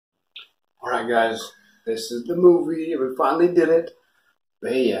Alright guys, this is the movie. We finally did it.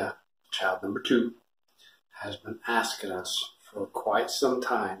 Beya, child number 2, has been asking us for quite some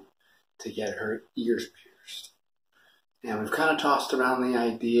time to get her ears pierced. And we've kind of tossed around the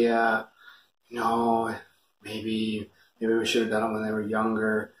idea, maybe we should have done it when they were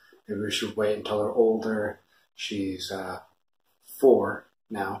younger. Maybe we should wait until they're older. She's 4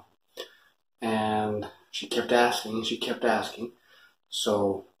 now. And she kept asking.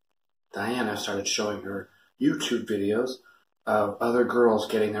 So Diana started showing her YouTube videos of other girls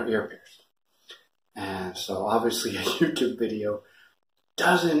getting their ear pierced. And so obviously a YouTube video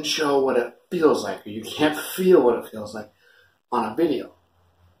doesn't show what it feels like. You can't feel what it feels like on a video.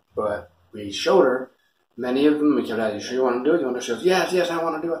 But we showed her many of them. We kept asking, you sure you want to do it? You want to? She goes, yes, I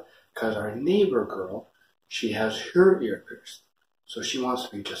want to do it. Because our neighbor girl, she has her ear pierced. So she wants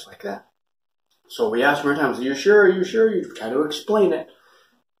to be just like that. So we asked her times, are you sure? You try to explain it.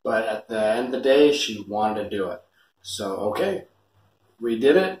 But at the end of the day, she wanted to do it. So, okay, we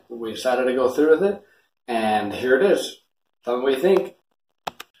did it. We decided to go through with it. And here it is. Tell me what you think.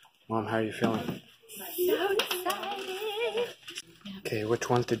 Mom, how are you feeling? So excited. Okay, which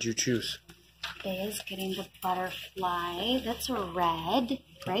ones did you choose? Beya's getting the butterfly. That's a red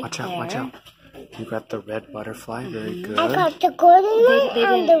right Watch there. Watch out. You got the red butterfly. Very good. I got the golden one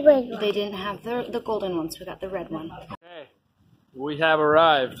and the red one. They didn't have the golden one, so we got the red one. Okay, we have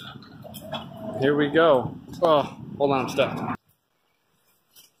arrived. Here we go. Oh, hold on, I'm stuck.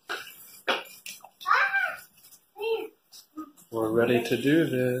 We're ready to do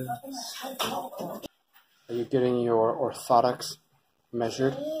this. Are you getting your orthotics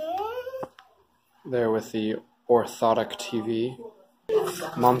measured? There with the orthotic TV.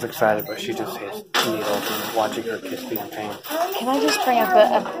 Mom's excited, but she just hates needles and watching her kids be in pain. Can I just bring up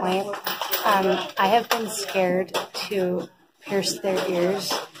a point? I have been scared to pierce their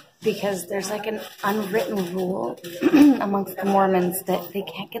ears because there's like an unwritten rule amongst the Mormons that they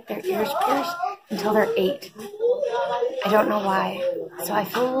can't get their ears pierced until they're 8. I don't know why. So I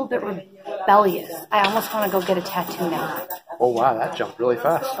feel a little bit rebellious. I almost want to go get a tattoo now. Oh wow, that jumped really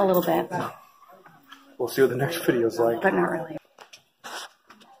fast. A little bit. We'll see what the next video's like. But not really.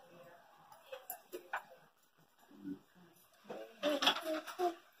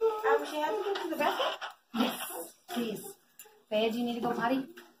 She has to go to the bathroom? Yes, please. Beya, do you need to go potty?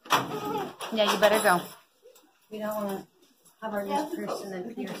 Yeah, you better go. We don't want to have our ears pierced and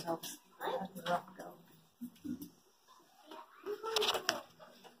then pee ourselves. That's a rough go.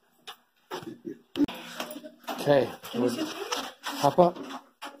 Okay, hop up.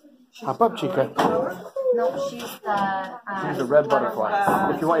 Hop up, Chica. No, she's the... She's the red butterfly.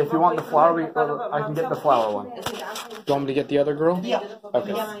 If you want the flower, I can get the flower one. Do you want me to get the other girl? Yeah.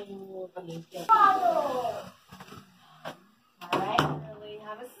 Okay. Alright, Lily,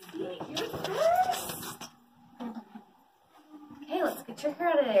 have a seat. You're first. Okay, let's get your hair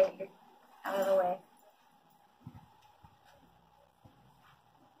out of there. Out of the way.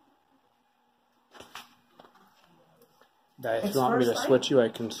 If you want me to switch you, I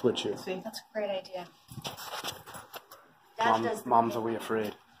can switch you. That's a great idea. Mom's away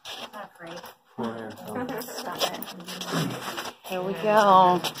afraid. I'm not afraid. Yeah. Stop it. Here we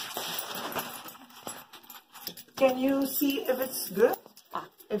go. Can you see if it's good?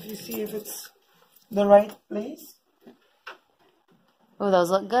 If you see if it's the right place? Oh, those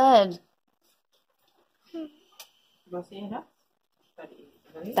look good.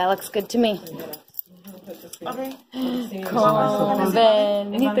 That looks good to me. Okay.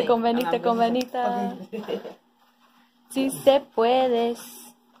 Convenita, convenita, convenita. Si se puedes.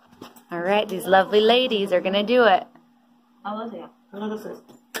 All right, these lovely ladies are gonna do it.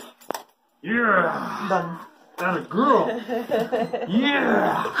 Yeah! Done. That's a girl!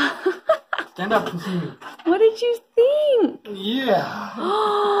 Yeah! Stand up and see me. What did you think? Yeah!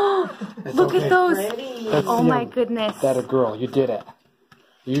 Look at those. Let's Oh see my him. goodness. That a girl. You did it.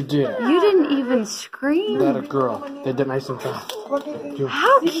 You did it. You didn't even scream. That a girl. They did nice and fast. How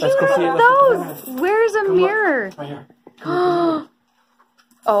cute Let's go see it. are Let's those? Where's a mirror? Right here.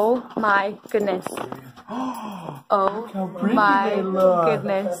 Oh my goodness. Oh my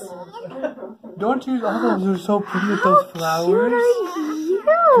goodness. Don't you? All those are so pretty with those flowers. You.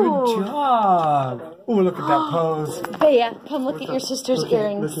 Good job. Oh, look at that pose. Beya, come look at your sister's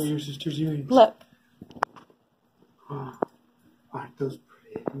earrings. Look at your sister's earrings. Look. Aren't those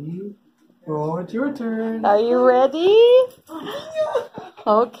pretty? Oh, it's your turn. Are you ready?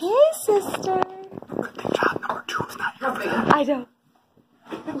 Okay, sister. Job number 2 is not your favorite. I don't.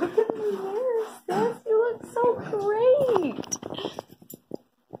 Look at the mirror, sis. You look so great.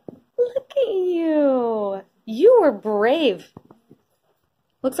 Look at you. You were brave.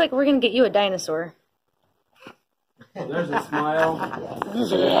 Looks like we're gonna get you a dinosaur. Oh, there's a smile.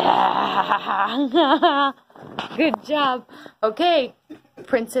 Yeah. Good job. Okay,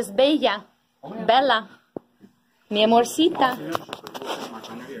 Princess Beya. Bella. Mi amorcita.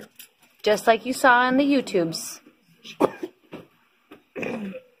 Just like you saw on the YouTubes.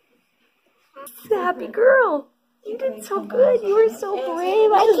 Happy girl. You did so good. You were so brave.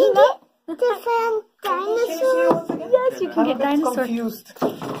 I love Different dinosaurs. Yes, you can get dinosaurs. Confused.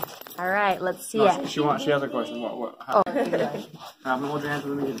 All right, let's see No, it. she has a question. What? How? Hold your hands.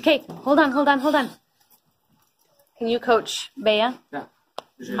 Let me get it. Okay, hold on. Can you coach Beya? Yeah.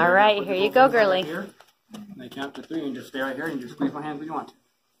 All right, here you go, girly. Here. And they count to 3 and just stay right here and just squeeze my hands when you want to.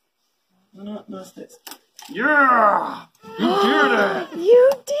 No, it's this. Yeah! You did it!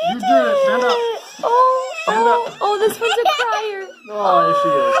 You did You did it! Stand up! Stand up! Oh, this one's a crier. Oh, yes, she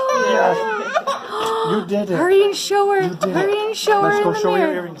is. Yes. You did it. Hurry and show her. You did it. Hurry and show her Let's in go the show your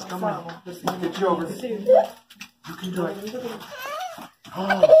mirror. earrings. Come on. Let's get you over. You can do it.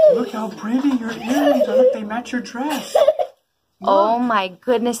 Oh, look how pretty your earrings are. Look, they match your dress. Oh my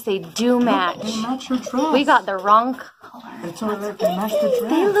goodness, they do match. They match your dress. We got the wrong color. It's all right. They match the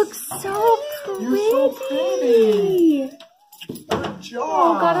dress. They look so pretty. You're so pretty. Good job.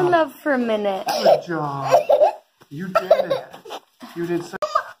 Oh, gotta love for a minute. Good job. You did it. You did so.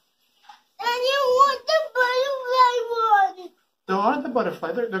 And you want the butterfly one. They aren't the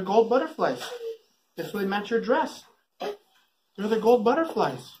butterfly. They're gold butterflies. That's why they match your dress. They're the gold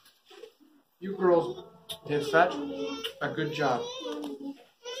butterflies. You girls did such a good job.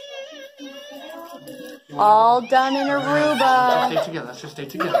 All done in Aruba. Let's stay together. Let's just stay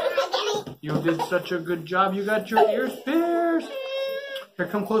together. You did such a good job. You got your ears pierced. Here,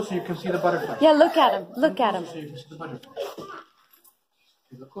 come closer so you can see the butterfly. Yeah, look at him. Look at him. So you can see the butterfly.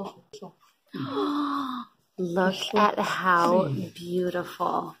 Here, look closer. Look at how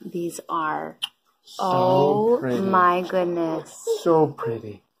beautiful these are. So Oh pretty. my goodness. So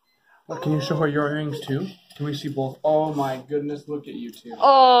pretty. Well, can you show her your earrings too? Can we see both? Oh my goodness, look at you two.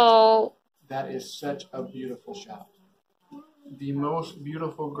 Oh. That is such a beautiful shot. The most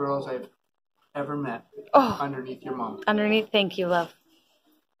beautiful girls I've ever met underneath your mom. Underneath, thank you, love.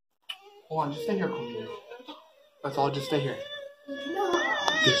 Hold on, just stay here, Cornelia. Let's all just stay here.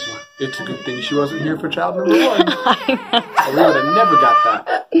 This one. It's a good thing she wasn't here for child number 1. Or we would have never got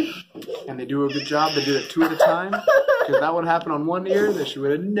that. And they do a good job. They did it 2 at a time. Because that would happen on one ear, that she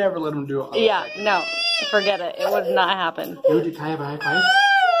would have never let them do it. Yeah, no. Forget it. It would not happen. Can I have a high five?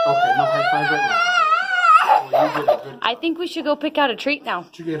 Okay, no high five right now. Well, you did a good job. I think we should go pick out a treat now.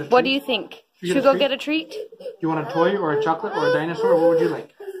 Did you get a What do treat? you think? You Should get we a go treat? get a treat? You want a toy or a chocolate or a dinosaur? What would you like?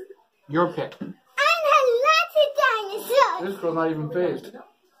 Your pick. And I love the dinosaur. This girl's not even phased.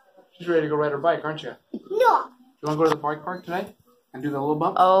 She's ready to go ride her bike, aren't you? No. You want to go to the park tonight and do the little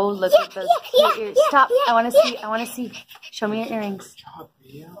bump? Oh, look at those cute ears. Stop. I want to see. I want to see. Show me your earrings. Good job,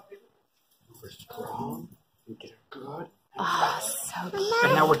 Beya. You were strong. You did good. Oh, so cute.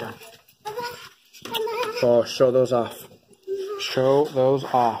 And now we're done. Oh, show those off. Show those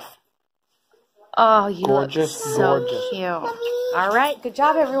off. Oh, you Gorgeous, look so gorgeous. cute. All right. Good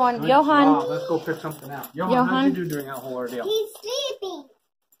job, everyone. Good Johan. job. Let's go pick something out. Johan, how'd you do during that whole ordeal? He's sleeping.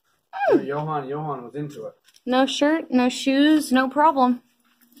 Johan was into it. No shirt, no shoes, no problem.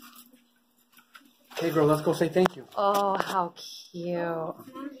 Hey, girl, let's go say thank you. Oh, how cute.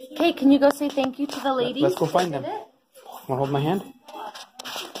 Okay, can you go say thank you to the ladies? Let's go find them. Want to hold my hand?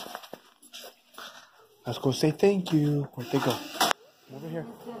 Let's go say thank you. Where'd they go? Over here.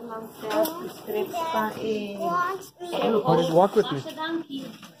 Oh, just walk with me.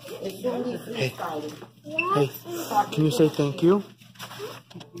 Hey. Hey. Can you say thank you?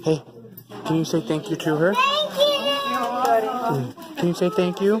 Hey. Can you say thank you to her? Can you say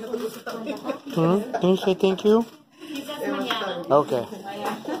thank you? Can you say thank you? Okay.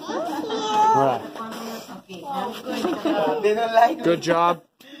 All right. They don't like Good job.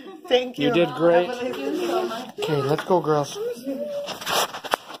 Thank you. You did great. Okay, let's go, girls.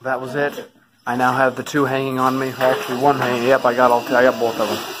 That was it. I now have the 2 hanging on me. Actually, 1 hanging. Yep, I got both of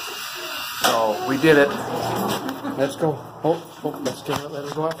them. So we did it. Let's go. Oh, let's let her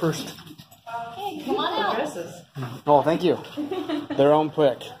go out first. Come on out. Oh, thank you. Their own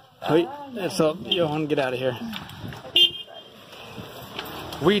pick. Wait, so Johan, get out of here.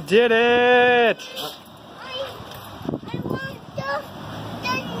 We did it! I want the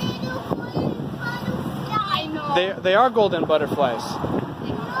little butterfly. They are golden butterflies.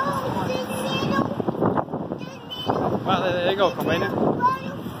 Wow, there you go, Comena.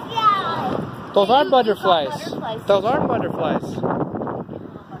 Those are butterflies. Those are butterflies.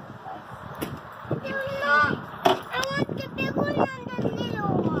 I want the big one and the little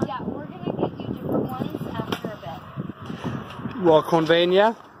one. Well,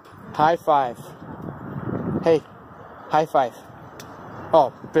 Convenia, high five. Hey, high five.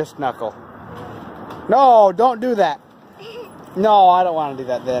 Oh, fist knuckle. No, don't do that. No, I don't want to do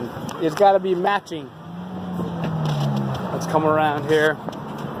that then. It's got to be matching. Let's come around here.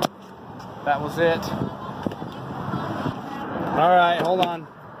 That was it. All right, hold on.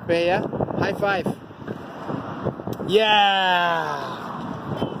 Beya, high five. Yeah!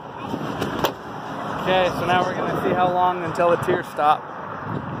 Okay, so now we're going to see how long until the tears stop.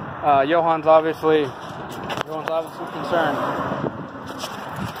 Johan's obviously concerned.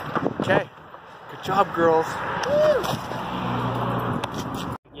 Okay, good job, girls.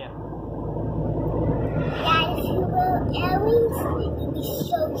 Yeah. Guys, if you wear earrings, you'll be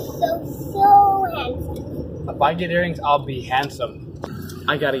so handsome. If I get earrings, I'll be handsome.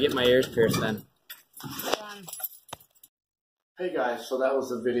 I gotta get my ears pierced then. Hey guys, so that was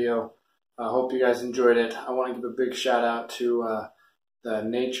the video. I hope you guys enjoyed it. I want to give a big shout out to the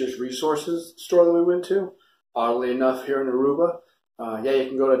Nature's Resources store that we went to. Oddly enough, here in Aruba. Yeah, you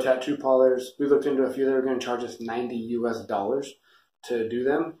can go to tattoo parlors. We looked into a few. They were going to charge us $90 US to do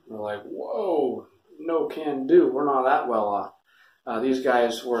them. We're like, whoa, no can do. We're not that well off. These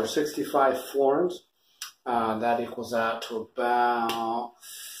guys were 65 florins. That equals out to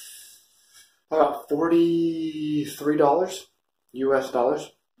about $43 US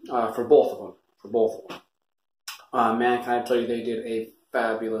dollars for both of them. Man, can I tell you, they did a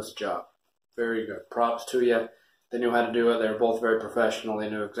fabulous job. Very good. Props to you. They knew how to do it. They were both very professional. They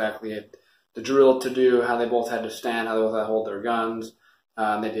knew exactly the drill to do, how they both had to stand, how they both had to hold their guns.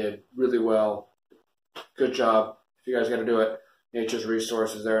 They did really well. Good job. If you guys got to do it, Nature's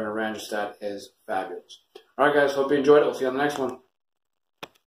Resources there in Oranjestad is fabulous. All right, guys. Hope you enjoyed it. We'll see you on the next one.